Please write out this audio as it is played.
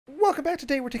welcome back.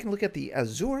 Today we're taking a look at the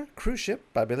AZURE cruise ship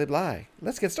by Blij.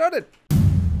 Let's get started.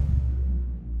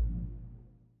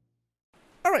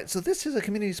 Alright, so this is a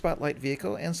community spotlight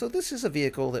vehicle, and so this is a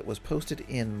vehicle that was posted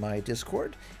in my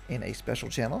Discord in a special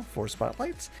channel for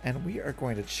spotlights, and we are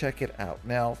going to check it out.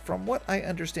 Now, from what I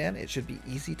understand, it should be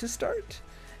easy to start,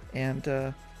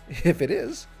 and if it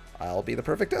is, I'll be the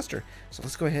perfect tester. So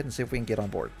let's go ahead and see if we can get on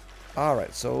board.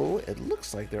 Alright, so it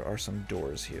looks like there are some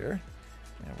doors here.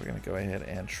 And we're going to go ahead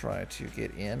and try to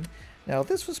get in. Now,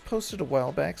 this was posted a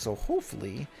while back, so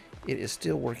hopefully it is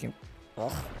still working.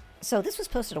 Ugh. So this was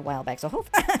posted a while back, so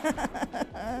hopefully...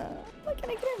 What can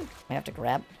I get in? I have to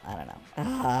grab? I don't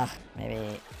know.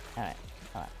 Maybe... Alright.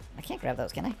 I can't grab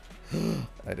those, can I?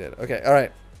 I did. Okay,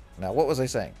 alright. Now, what was I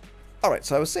saying? Alright,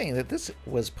 so I was saying that this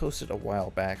was posted a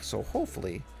while back, so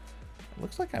hopefully... It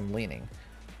looks like I'm leaning.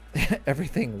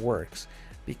 Everything works.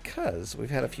 Because we've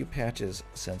had a few patches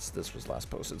since this was last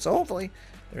posted. So hopefully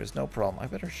there's no problem. I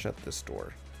better shut this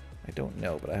door. I don't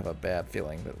know, but I have a bad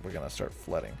feeling that we're going to start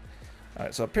flooding.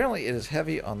 Alright, so apparently it is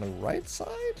heavy on the right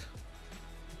side?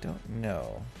 Don't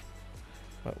know.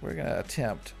 But we're going to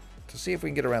attempt to see if we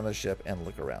can get around the ship and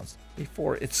look around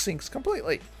before it sinks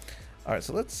completely. Alright,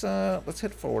 so let's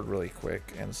head forward really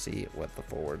quick and see what the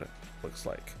forward looks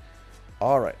like.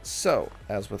 Alright, so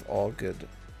as with all good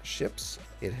ships,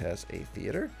 it has a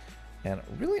theater, and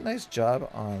really nice job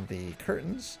on the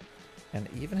curtains, and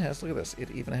even has, look at this,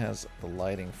 it even has the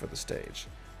lighting for the stage.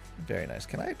 Very nice.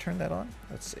 Can I turn that on?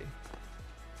 Let's see.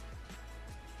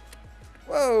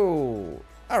 Whoa!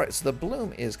 Alright, so the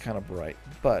bloom is kind of bright,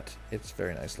 but it's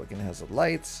very nice looking. It has the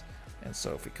lights, and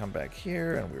so if we come back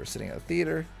here and we were sitting at a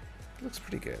theater, it looks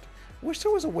pretty good. Wish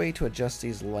there was a way to adjust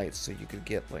these lights so you could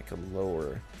get like a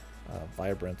lower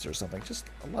vibrance or something. Just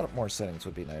a lot more settings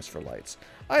would be nice for lights.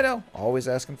 I know, always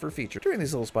asking for a feature during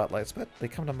these little spotlights, but they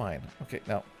come to mind. Okay,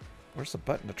 now, where's the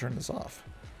button to turn this off?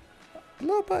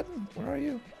 Hello, button. Where are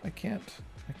you? I can't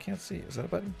see. Is that a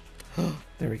button?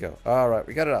 There we go. All right,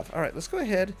 we got it off. All right, let's go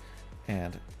ahead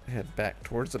and head back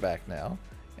towards the back now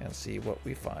and see what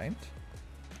we find.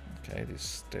 Okay, these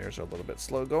stairs are a little bit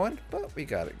slow going, but we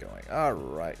got it going. All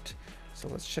right. So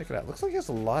let's check it out. Looks like it has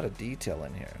a lot of detail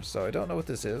in here. So I don't know what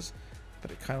this is, but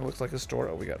it kind of looks like a store.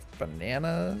 Oh, we got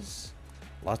bananas.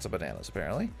 Lots of bananas,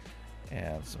 apparently.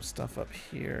 And some stuff up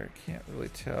here. Can't really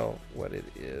tell what it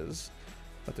is,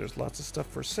 but there's lots of stuff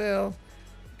for sale.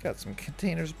 Got some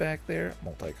containers back there,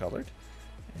 multicolored.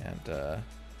 And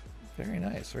very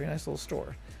nice little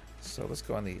store. So let's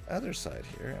go on the other side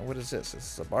here. And what is this? Is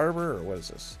this a barber or what is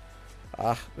this?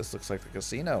 Ah, this looks like the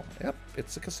casino. Yep,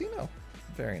 it's a casino.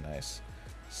 Very nice.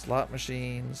 Slot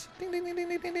machines. Ding, ding, ding, ding,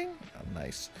 ding, ding, ding. Oh,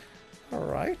 nice. All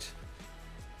right.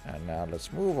 And now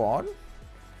let's move on.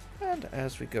 And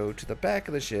as we go to the back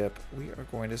of the ship, we are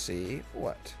going to see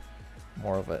what?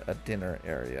 More of a dinner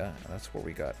area. And that's where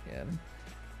we got in.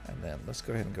 And then let's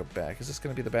go ahead and go back. Is this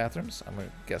going to be the bathrooms? I'm going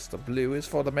to guess the blue is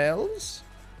for the males.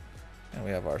 And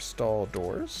we have our stall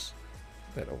doors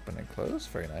that open and close.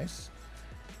 Very nice.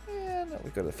 And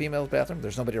we go to the female's bathroom.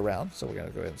 There's nobody around, so we're going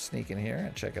to go ahead and sneak in here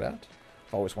and check it out.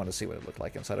 Always wanted to see what it looked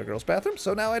like inside a girl's bathroom,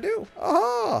 so now I do.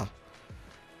 Aha!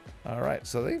 Alright,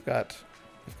 so they've got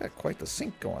quite the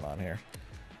sink going on here.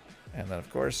 And then, of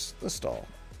course, the stall.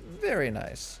 Very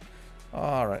nice.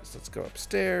 Alright, so let's go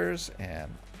upstairs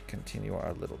and continue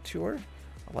our little tour.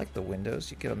 I like the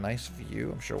windows. You get a nice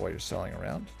view, I'm sure, while you're sailing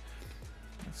around.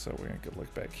 And so we're going to go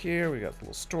look back here. We got the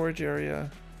little storage area.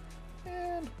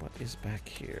 And what is back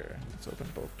here? Let's open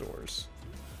both doors.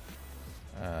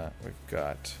 We've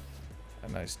got a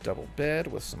nice double bed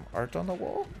with some art on the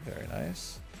wall. Very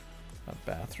nice. A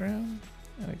bathroom.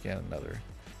 And again, another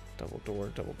double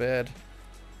door, double bed.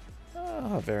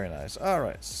 Oh, very nice.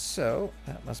 Alright, so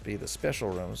that must be the special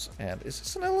rooms. And is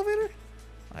this an elevator?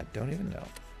 I don't even know.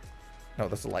 No,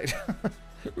 that's a light.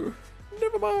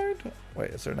 Never mind. Wait,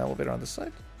 is there an elevator on this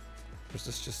side? Or is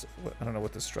this just, I don't know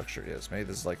what this structure is. Maybe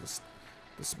this is like the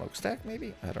smokestack,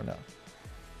 maybe? I don't know.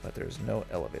 But there's no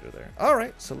elevator there.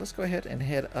 Alright, so let's go ahead and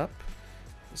head up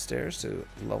the stairs to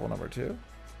level number 2.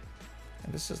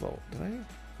 And this is level,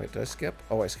 did I skip?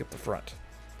 Oh, I skipped the front.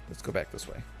 Let's go back this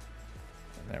way.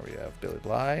 And there we have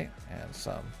Blij and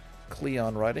some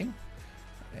Cleon writing.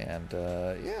 And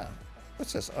yeah,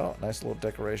 what's this? Oh, nice little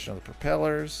decoration of the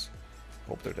propellers.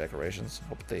 Hope they're decorations.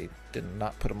 Hope they did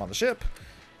not put them on the ship.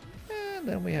 And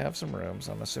then we have some rooms.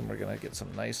 I'm assuming we're going to get some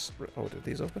nice... Oh, did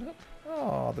these open up?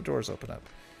 Oh, the doors open up.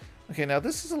 Okay, now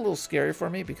this is a little scary for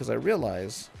me because I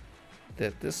realize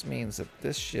that this means that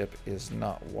this ship is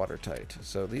not watertight.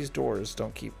 So these doors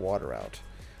don't keep water out.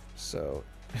 So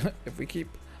if we keep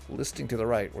listing to the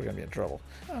right, we're going to be in trouble.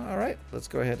 All right, let's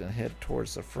go ahead and head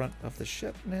towards the front of the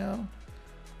ship now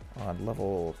on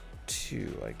level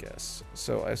 2, I guess.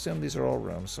 So I assume these are all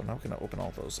rooms, so I'm not going to open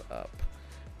all those up.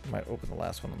 I might open the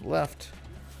last one on the left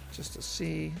just to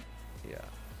see. Yeah,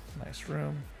 nice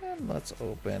room. And let's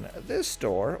open this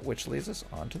door, which leads us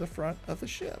onto the front of the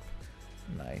ship.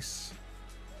 Nice.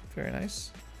 Very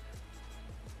nice.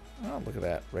 Oh, look at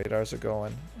that. Radars are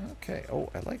going. Okay. Oh,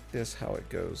 I like this, how it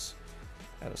goes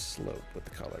at a slope with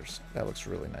the colors. That looks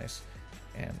really nice.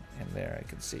 And in there I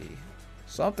can see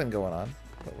something going on,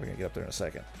 but we're going to get up there in a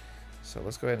second. So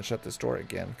let's go ahead and shut this door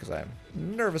again because I'm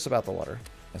nervous about the water.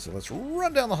 And so let's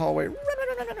run down the hallway. Run,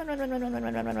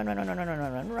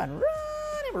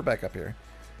 and we're back up here.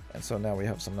 And so now we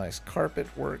have some nice carpet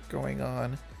work going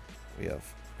on. We have,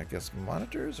 I guess,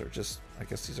 monitors, or just, I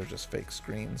guess these are just fake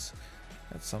screens.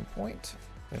 At some point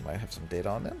they might have some data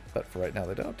on them, but for right now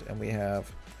they don't. And we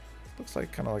have, looks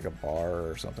like kind of like a bar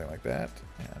or something like that.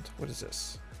 And what is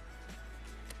this?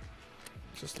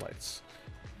 Just lights.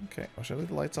 Okay, well, should I leave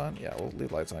the lights on? Yeah, we'll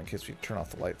leave lights on in case we turn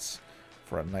off the lights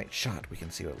for a night shot. We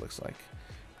can see what it looks like.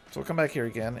 So we'll come back here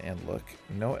again and look.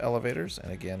 No elevators,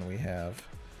 and again we have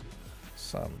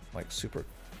some like super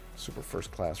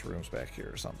first class rooms back here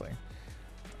or something.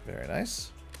 Very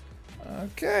nice.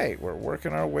 Okay, we're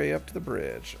working our way up to the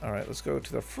bridge. All right, let's go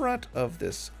to the front of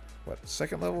this, what,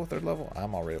 second level, third level?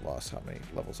 I'm already lost how many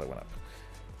levels I went up.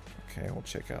 Okay, we'll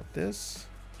check out this.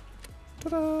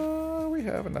 Ta-da! We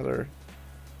have another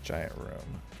giant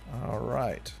room. All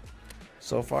right.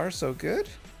 So far, so good.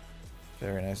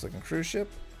 Very nice looking cruise ship.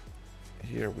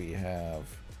 Here we have,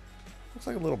 looks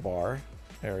like a little bar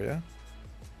area.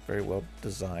 Very well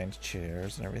designed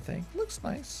chairs and everything. Looks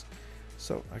nice.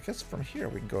 So I guess from here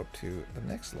we can go up to the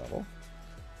next level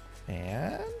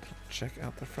and check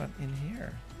out the front in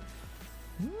here.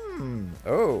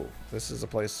 Oh, this is a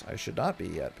place I should not be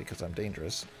yet because I'm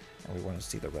dangerous and we want to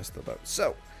see the rest of the boat.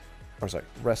 So, or sorry,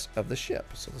 rest of the ship.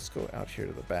 So let's go out here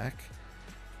to the back.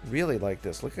 Really like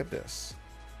this. Look at this.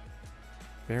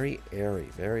 Very airy,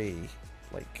 very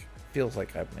like, feels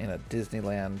like I'm in a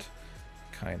Disneyland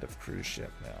kind of cruise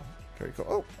ship now. Very cool.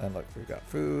 Oh, and look, we've got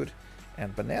food.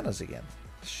 And bananas again.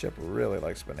 The ship really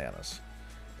likes bananas.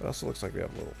 It also looks like we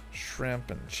have little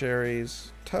shrimp and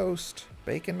cherries, toast,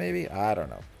 bacon maybe? I don't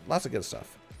know. Lots of good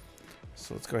stuff.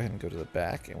 So let's go ahead and go to the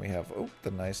back. And we have, oh,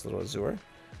 the nice little AZURE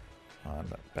on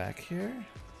the back here.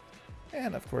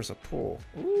 And of course a pool.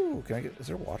 Ooh, can I get, is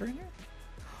there water in here?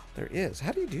 There is.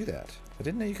 How do you do that? I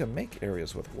didn't know you could make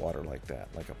areas with water like that,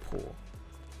 like a pool.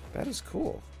 That is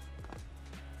cool.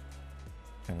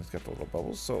 And it's got the little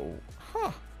bubbles. So,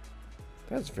 huh.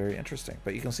 That's very interesting.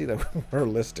 But you can see that we're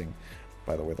listing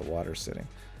by the way the water's sitting.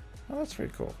 Oh, that's very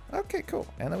cool. Okay, cool.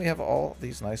 And then we have all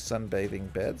these nice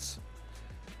sunbathing beds,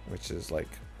 which is like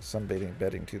sunbathing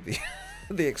bedding to the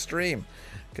the extreme,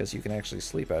 because you can actually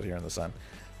sleep out here in the sun.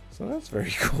 So that's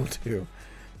very cool too.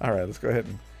 All right, let's go ahead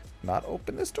and not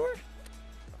open this door.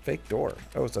 Fake door.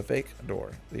 Oh, it's a fake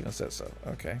door. It even says so.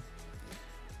 Okay.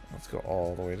 Let's go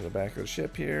all the way to the back of the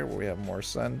ship here, where we have more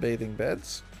sunbathing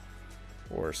beds,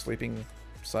 or sleeping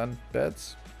sun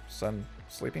beds, sun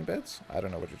sleeping beds. I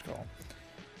don't know what you'd call them.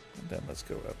 And then let's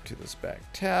go up to this back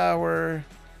tower,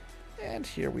 and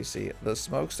here we see the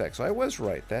smokestack. So I was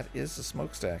right. That is the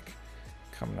smokestack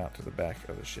coming out to the back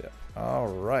of the ship. All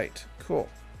right, cool.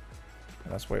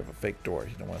 And that's why we have a fake door.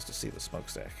 He don't want us to see the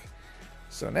smokestack.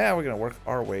 So now we're going to work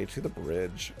our way to the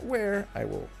bridge, where I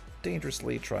will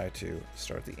dangerously try to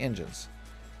start the engines.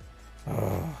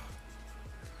 Oh.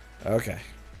 Okay.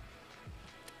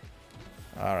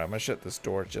 Alright, I'm going to shut this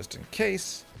door just in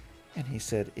case. And he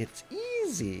said, it's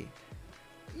easy.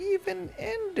 Even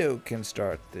Endo can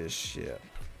start this ship.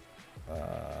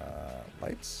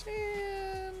 Lights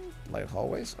and light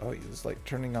hallways. Oh, it's like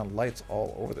turning on lights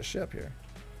all over the ship here.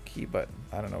 Key button.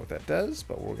 I don't know what that does,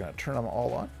 but we're going to turn them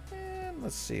all on. And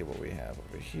let's see what we have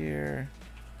over here.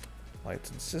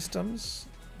 Lights and systems.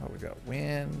 Oh, we got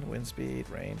wind speed,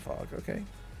 rain, fog. Okay.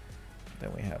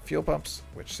 Then we have fuel pumps,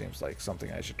 which seems like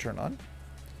something I should turn on.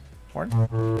 Horn.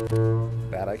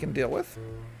 That I can deal with.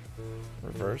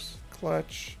 Reverse.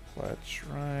 Clutch. Clutch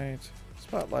right.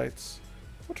 Spotlights.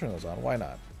 We'll turn those on. Why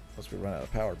not? Unless we run out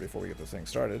of power before we get this thing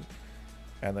started.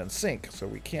 And then sync. So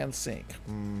we can sync.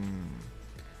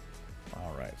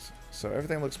 Alright. So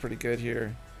everything looks pretty good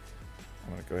here.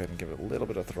 I'm going to go ahead and give it a little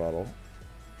bit of throttle.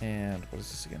 And what is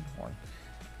this again? Horn.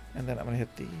 And then I'm going to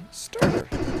hit the starter.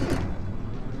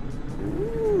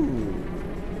 Ooh.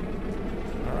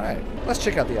 Alright, let's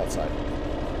check out the outside.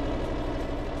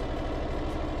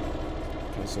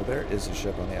 Okay, so there is a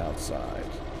ship on the outside.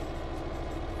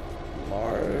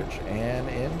 large and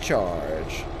in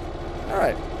charge.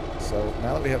 Alright, so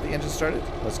now that we have the engine started,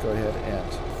 let's go ahead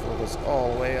and pull this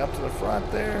all the way up to the front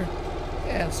there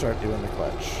and start doing the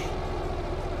clutch.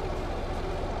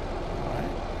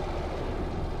 Alright.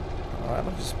 Alright,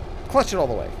 let's just clutch it all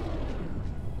the way.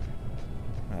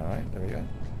 Alright, there we go.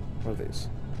 What are these?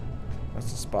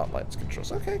 That's the spotlights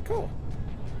controls. Okay, cool.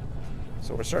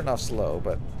 So we're starting off slow,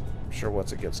 but I'm sure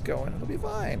once it gets going, it'll be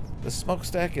fine. The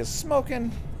smokestack is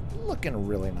smoking, looking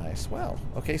really nice. Wow.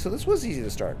 Okay, so this was easy to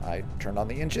start. I turned on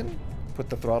the engine, put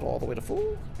the throttle all the way to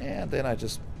full, and then I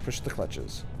just pushed the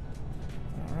clutches.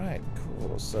 Alright,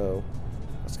 cool. So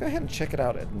let's go ahead and check it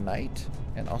out at night.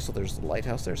 And also there's the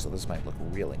lighthouse there, so this might look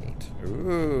really neat.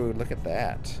 Ooh, look at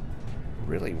that.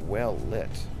 Really well lit.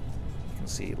 You can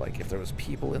see, like, if there was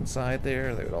people inside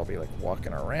there, they would all be, like,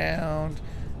 walking around,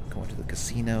 going to the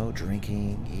casino,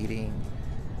 drinking, eating.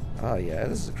 Oh, yeah,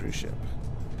 this is a cruise ship.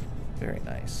 Very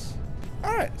nice.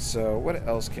 Alright, so what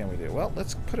else can we do? Well,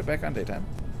 let's put it back on daytime.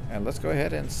 And let's go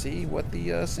ahead and see what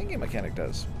the sinking mechanic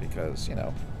does. Because, you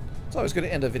know, it's always good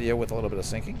to end a video with a little bit of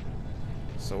sinking.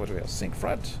 So what do we have? Sink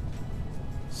front,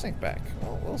 sink back.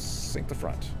 Well, we'll sink the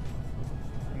front.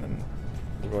 And then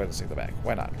we'll go ahead and sink the back.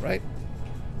 Why not, right?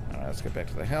 Alright, let's get back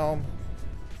to the helm.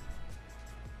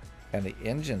 And the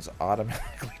engine's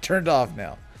automatically turned off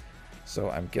now. So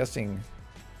I'm guessing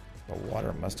the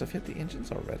water must have hit the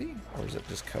engines already? Or is it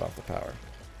just cut off the power?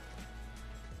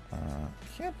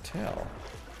 Can't tell.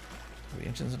 Are the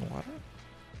engines in water?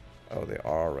 Oh, they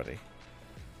are already.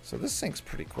 So this sinks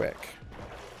pretty quick.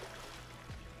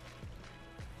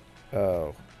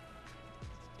 Oh.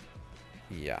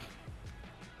 Yeah.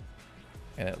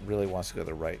 And it really wants to go to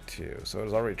the right, too. So it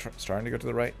was already starting to go to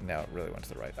the right. Now it really went to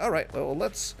the right. All right. Well,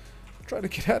 let's try to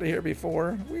get out of here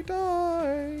before we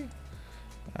die.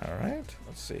 All right.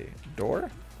 Let's see. Door.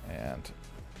 And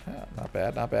not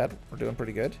bad. Not bad. We're doing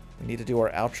pretty good. We need to do our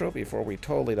outro before we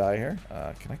totally die here.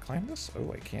 Can I climb this?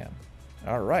 Oh, I can.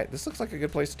 All right. This looks like a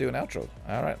good place to do an outro.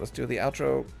 All right. Let's do the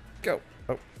outro. Go.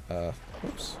 Oh,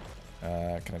 oops.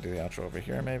 Can I do the outro over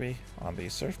here, maybe? On the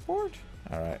surfboard?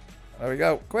 All right. There we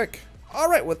go. Quick. All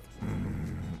right. All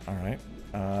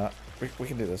right. We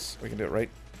can do this. We can do it right.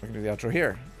 We can do the outro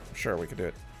here. Sure, we can do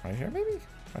it right here, maybe?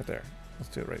 Right there. Let's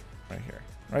do it right here.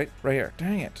 Right here.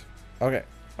 Dang it. Okay.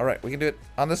 All right. We can do it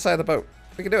on this side of the boat.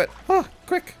 We can do it. Oh,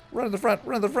 quick. Run to the front.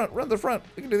 Run to the front. Run to the front.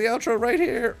 We can do the outro right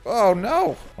here. Oh,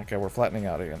 no. Okay, we're flattening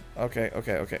out again. Okay.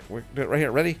 We can do it right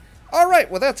here. Ready? All right.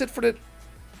 Well, that's it for the...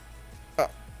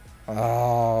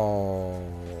 Oh.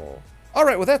 All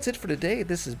right. Well, that's it for today.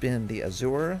 This has been the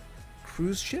AZURE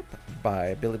cruise ship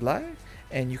by Blij,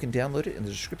 and you can download it in the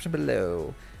description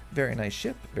below. Very nice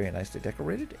ship, very nicely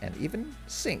decorated, and even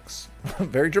sinks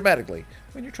very dramatically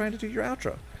when you're trying to do your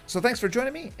outro. So thanks for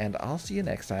joining me, and I'll see you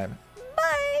next time.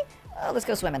 Bye! Oh, let's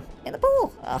go swimming in the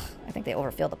pool. Oh, I think they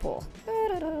overfilled the pool. La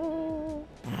la la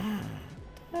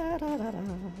la la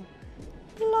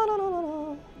la la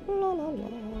la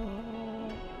la.